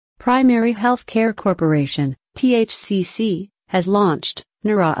Primary Healthcare Corporation, PHCC, has launched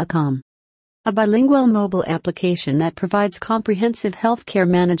Naraakom, a bilingual mobile application that provides comprehensive healthcare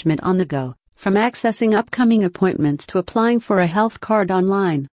management on the go, from accessing upcoming appointments to applying for a health card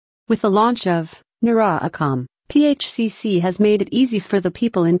online. With the launch of Naraakom, PHCC has made it easy for the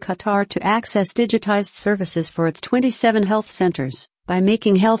people in Qatar to access digitized services for its 27 health centers, by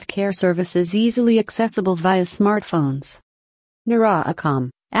making healthcare services easily accessible via smartphones.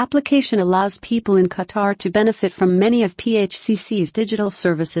 Naraakom application allows people in Qatar to benefit from many of PHCC's digital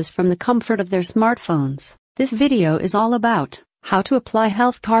services from the comfort of their smartphones. This video is all about how to apply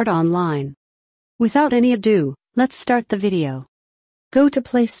health card online. Without any ado, let's start the video. Go to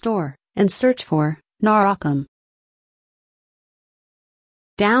Play Store and search for Nar'aakom.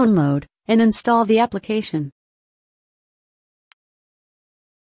 Download and install the application.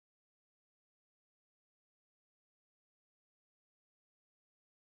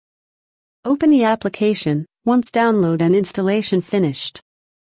 Open the application once download and installation finished.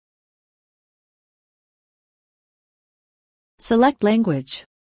 Select language.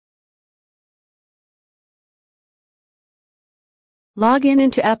 Log in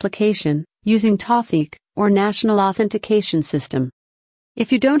into application using Tawfiq or National Authentication System.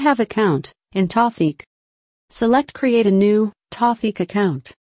 If you don't have account in Tawfiq, select Create a new Tawfiq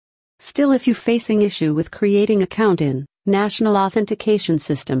account. Still, if you facing issue with creating account in National Authentication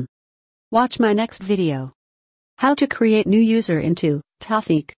System, watch my next video. How to create new user into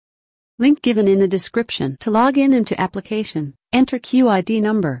Tawfiq. Link given in the description to log in into application. Enter QID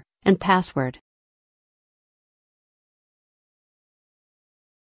number and password.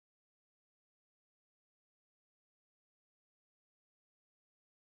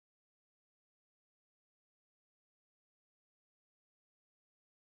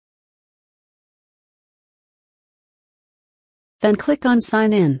 Then click on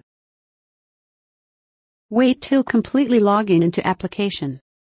Sign In. Wait till completely log in into application.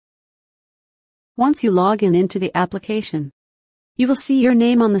 Once you log in into the application, you will see your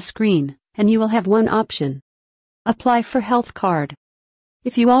name on the screen, and you will have one option. Apply for health card.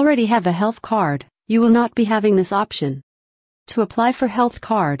 If you already have a health card, you will not be having this option. To apply for health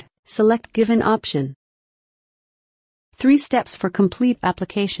card, select given option. 3 steps for complete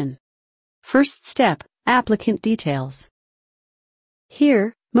application. First step, applicant details.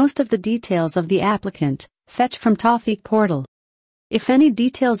 Here, most of the details of the applicant fetch from Tawfiq portal. If any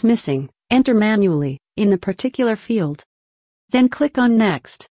details missing, enter manually in the particular field. Then click on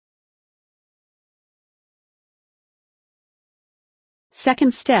Next.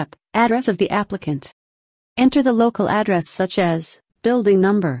 Second step, address of the applicant. Enter the local address such as building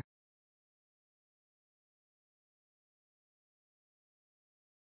number,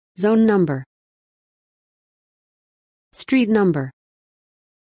 zone number, street number.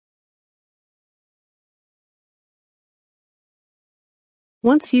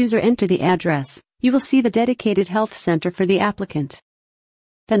 Once user enter the address, you will see the dedicated health center for the applicant.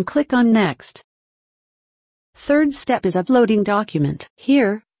 Then click on Next. Third step is uploading document.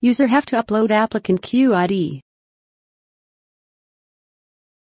 Here, user have to upload applicant QID.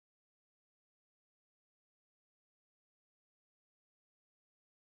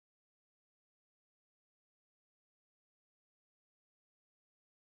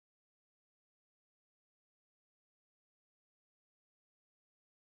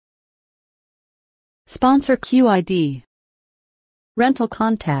 Sponsor QID, rental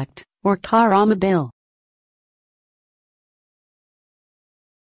contact, or car bill.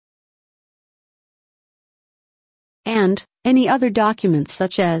 And any other documents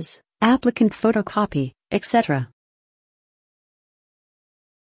such as applicant photocopy, etc.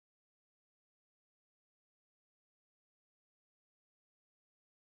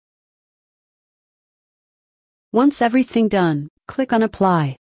 Once everything done, click on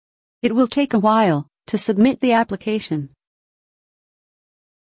Apply. It will take a while to submit the application.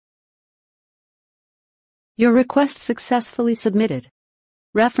 Your request successfully submitted.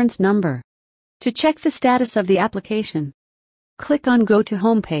 Reference number. To check the status of the application, click on Go to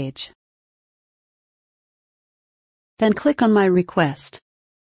Home page. Then click on My Request.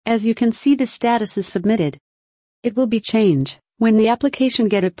 As you can see, the status is submitted. It will be changed when the application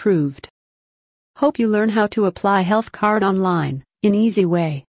get approved. Hope you learn how to apply health card online in easy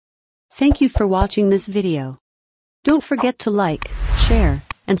way. Thank you for watching this video. Don't forget to like, share,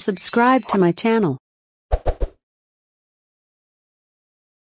 and subscribe to my channel.